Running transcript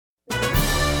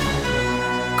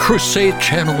Crusade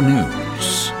Channel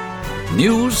News.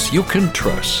 News you can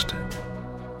trust.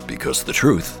 Because the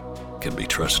truth can be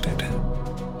trusted.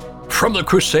 From the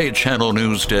Crusade Channel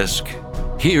News Desk,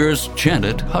 here's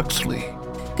Janet Huxley.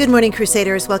 Good morning,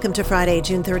 Crusaders. Welcome to Friday,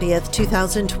 June 30th,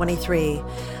 2023.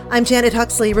 I'm Janet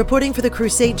Huxley, reporting for the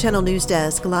Crusade Channel News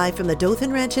Desk, live from the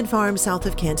Dothan Ranch and Farm south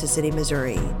of Kansas City,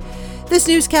 Missouri. This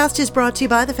newscast is brought to you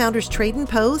by the Founders Trade &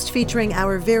 Post, featuring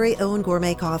our very own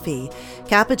gourmet coffee,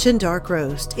 Capuchin Dark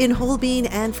Roast, in whole bean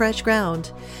and fresh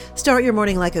ground. Start your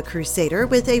morning like a Crusader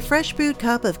with a fresh brewed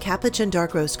cup of Capuchin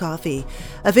Dark Roast coffee,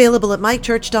 available at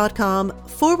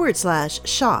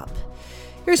mikechurch.com/shop.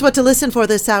 Here's what to listen for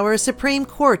this hour. Supreme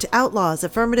Court outlaws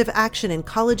affirmative action in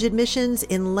college admissions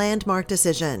in landmark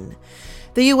decision.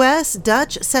 The U.S.,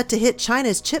 Dutch set to hit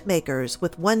China's chip makers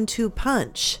with 1-2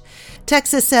 punch.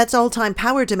 Texas sets all-time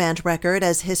power demand record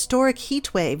as historic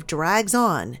heat wave drags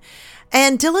on.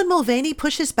 And Dylan Mulvaney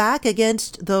pushes back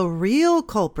against the real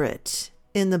culprit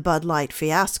in the Bud Light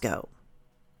fiasco.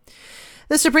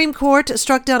 The Supreme Court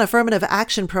struck down affirmative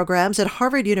action programs at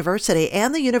Harvard University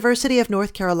and the University of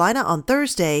North Carolina on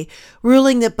Thursday,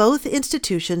 ruling that both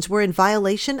institutions were in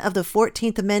violation of the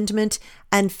 14th Amendment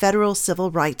and federal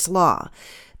civil rights law.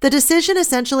 The decision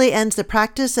essentially ends the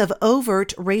practice of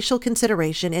overt racial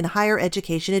consideration in higher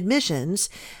education admissions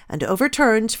and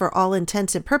overturns, for all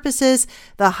intents and purposes,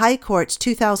 the High Court's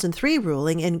 2003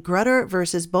 ruling in Grutter v.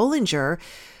 Bollinger,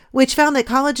 which found that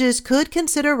colleges could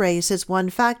consider race as one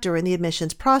factor in the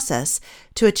admissions process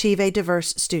to achieve a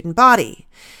diverse student body.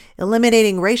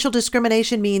 Eliminating racial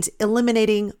discrimination means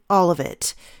eliminating all of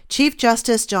it, Chief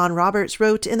Justice John Roberts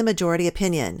wrote in the majority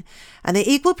opinion. And the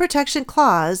Equal Protection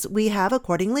Clause, we have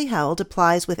accordingly held,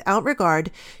 applies without regard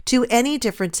to any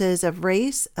differences of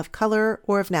race, of color,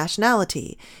 or of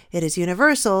nationality. It is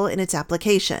universal in its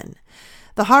application.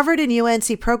 The Harvard and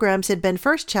UNC programs had been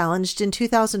first challenged in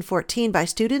 2014 by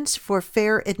Students for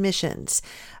Fair Admissions,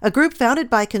 a group founded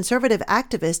by conservative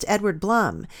activist Edward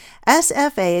Blum.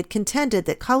 SFA had contended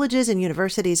that colleges and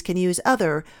universities can use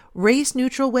other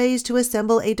race-neutral ways to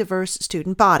assemble a diverse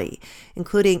student body,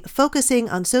 including focusing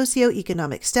on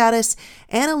socioeconomic status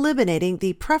and eliminating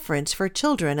the preference for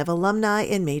children of alumni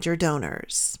and major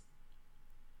donors.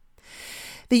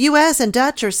 The U.S. and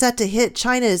Dutch are set to hit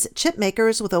China's chip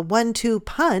makers with a 1-2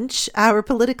 punch. Our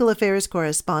political affairs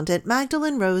correspondent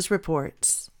Magdalene Rose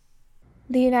reports.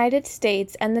 The United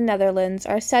States and the Netherlands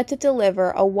are set to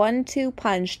deliver a 1-2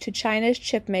 punch to China's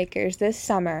chip makers this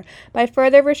summer by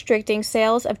further restricting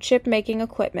sales of chip-making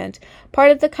equipment,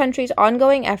 part of the country's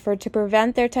ongoing effort to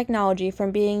prevent their technology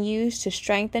from being used to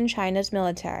strengthen China's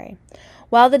military.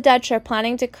 While the Dutch are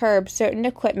planning to curb certain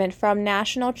equipment from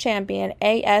national champion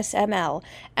ASML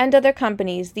and other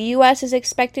companies, the U.S. is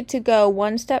expected to go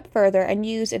one step further and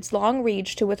use its long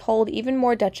reach to withhold even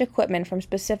more Dutch equipment from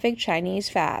specific Chinese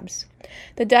fabs.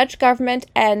 The Dutch government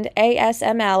and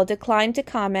ASML declined to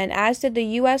comment, as did the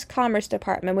U.S. Commerce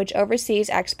Department, which oversees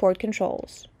export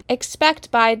controls.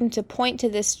 Expect Biden to point to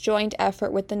this joint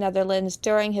effort with the Netherlands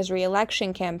during his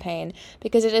re-election campaign,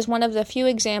 because it is one of the few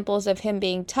examples of him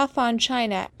being tough on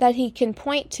China that he can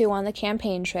point to on the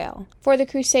campaign trail. For the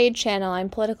Crusade Channel, I'm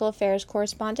political affairs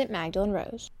correspondent Magdalene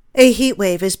Rose. A heat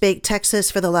wave has baked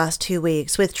Texas for the last 2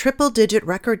 weeks, with triple-digit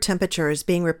record temperatures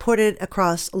being reported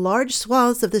across large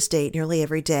swaths of the state nearly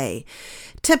every day.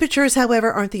 Temperatures,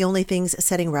 however, aren't the only things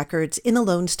setting records in the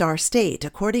Lone Star State,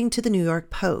 according to the New York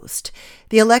Post.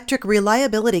 The Electric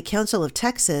Reliability Council of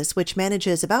Texas, which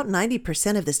manages about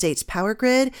 90% of the state's power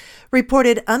grid,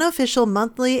 reported unofficial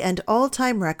monthly and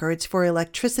all-time records for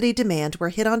electricity demand were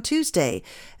hit on Tuesday,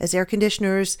 as air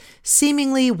conditioners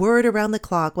seemingly whirred around the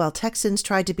clock while Texans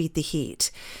tried to beat the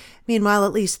heat. Meanwhile,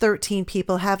 at least 13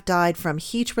 people have died from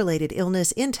heat-related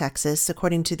illness in Texas,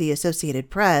 according to the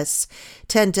Associated Press.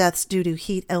 10 deaths due to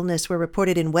heat illness were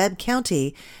reported in Webb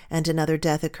County, and another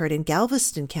death occurred in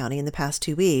Galveston County in the past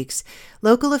 2 weeks,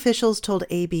 local officials told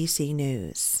ABC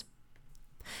News.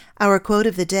 Our quote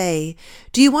of the day: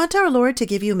 do you want our Lord to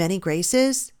give you many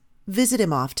graces? Visit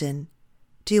him often.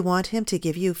 Do you want him to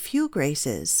give you few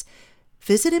graces?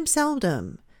 Visit him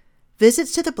seldom.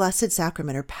 Visits to the Blessed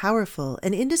Sacrament are powerful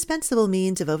and indispensable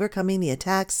means of overcoming the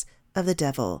attacks of the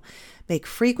devil. Make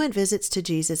frequent visits to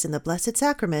Jesus in the Blessed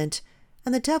Sacrament,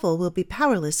 and the devil will be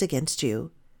powerless against you.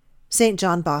 St.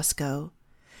 John Bosco.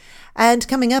 And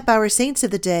coming up, our saints of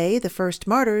the day, the first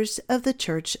martyrs of the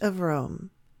Church of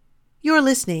Rome. You're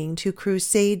listening to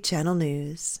Crusade Channel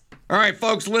News. All right,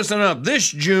 folks, listen up. This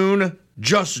June,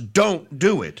 just don't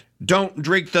do it. Don't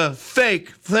drink the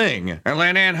fake thing and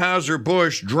let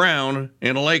Anheuser-Busch drown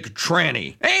in Lake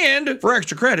Tranny. And for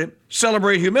extra credit,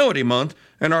 celebrate Humility Month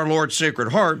and our Lord's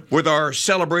Sacred Heart with our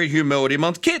Celebrate Humility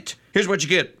Month kit. Here's what you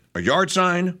get: a yard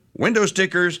sign, window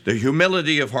stickers, the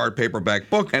Humility of Heart paperback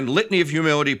book, and Litany of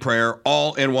Humility prayer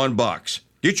all in one box.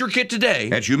 Get your kit today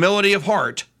at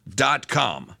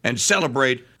humilityofheart.com and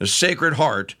celebrate the Sacred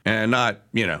Heart and not,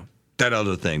 that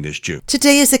other thing this June.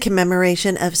 Today is a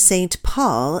commemoration of St.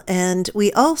 Paul, and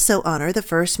we also honor the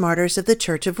first martyrs of the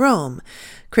Church of Rome,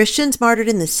 Christians martyred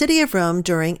in the city of Rome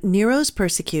during Nero's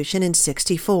persecution in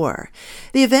 64.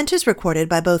 The event is recorded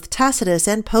by both Tacitus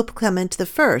and Pope Clement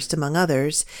I, among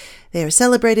others. They are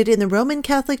celebrated in the Roman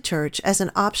Catholic Church as an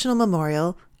optional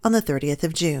memorial on the 30th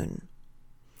of June.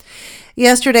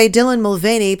 Yesterday, Dylan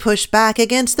Mulvaney pushed back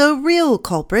against the real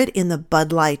culprit in the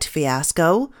Bud Light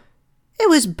fiasco. It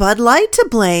was Bud Light to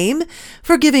blame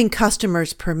for giving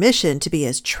customers permission to be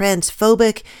as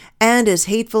transphobic and as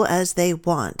hateful as they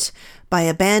want by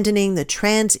abandoning the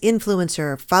trans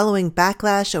influencer following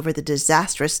backlash over the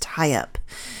disastrous tie-up.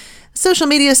 Social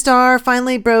media star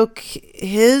finally broke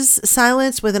his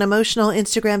silence with an emotional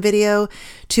Instagram video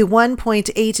to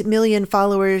 1.8 million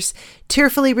followers,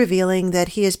 tearfully revealing that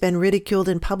he has been ridiculed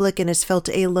in public and has felt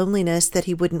a loneliness that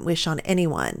he wouldn't wish on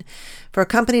anyone. For a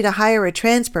company to hire a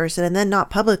trans person and then not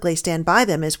publicly stand by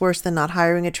them is worse than not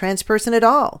hiring a trans person at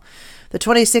all. The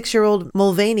 26-year-old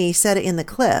Mulvaney said in the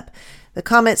clip. The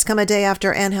comments come a day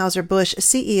after Anheuser-Busch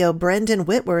CEO Brendan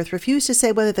Whitworth refused to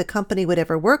say whether the company would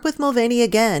ever work with Mulvaney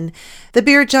again. The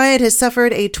beer giant has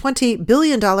suffered a $20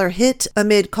 billion hit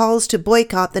amid calls to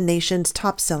boycott the nation's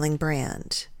top-selling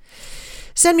brand.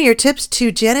 Send me your tips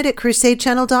to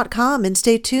janet@crusadechannel.com and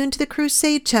stay tuned to the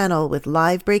Crusade Channel with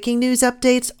live breaking news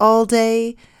updates all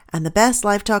day and the best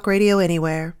live talk radio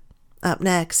anywhere. Up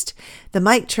next, the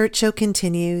Mike Church Show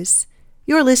continues.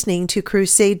 You're listening to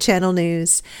Crusade Channel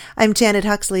News. I'm Janet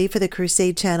Huxley for the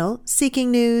Crusade Channel,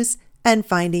 seeking news and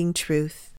finding truth.